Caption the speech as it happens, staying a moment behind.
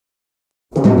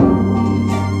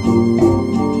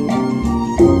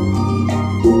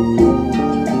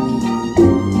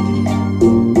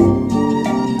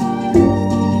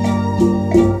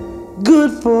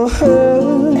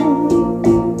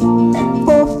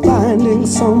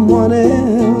someone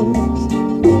else.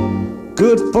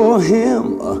 Good for him,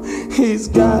 he's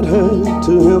got her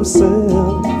to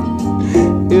himself.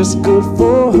 It's good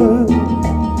for her,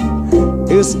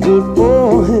 it's good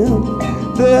for him.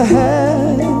 They're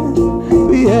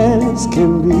happy as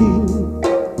can be,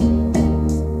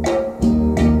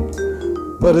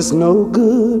 but it's no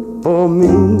good for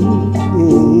me.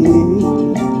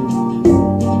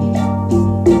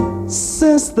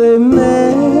 Since they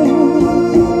met,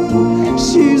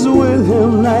 she's with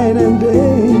him night and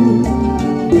day.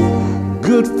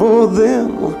 Good for them,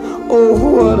 oh,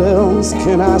 what else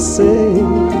can I say?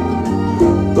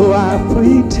 Though I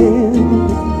pretend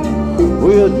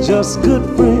we're just good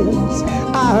friends,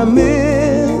 I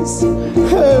miss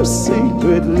her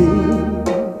secretly,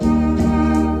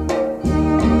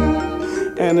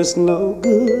 and it's no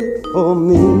good for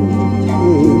me.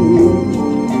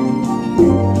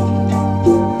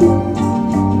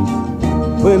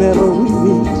 Whenever we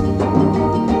meet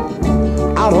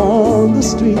out on the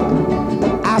street,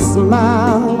 I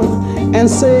smile and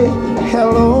say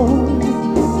hello.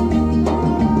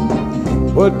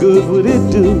 What good would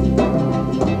it do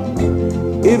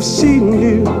if she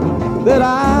knew that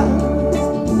I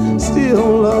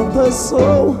still love her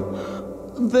so?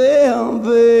 There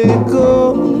they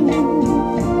go,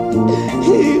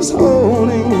 he's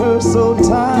holding her so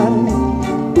tight,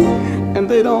 and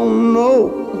they don't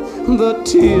know the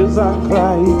tears I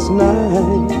cry each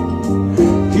night.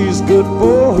 He's good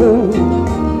for her,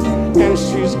 and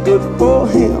she's good for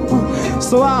him,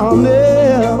 so I'll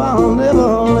never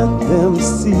let them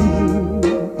see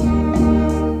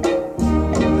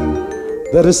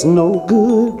that it's no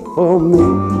good for me.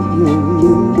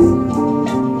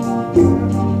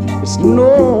 It's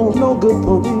no good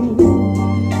for me.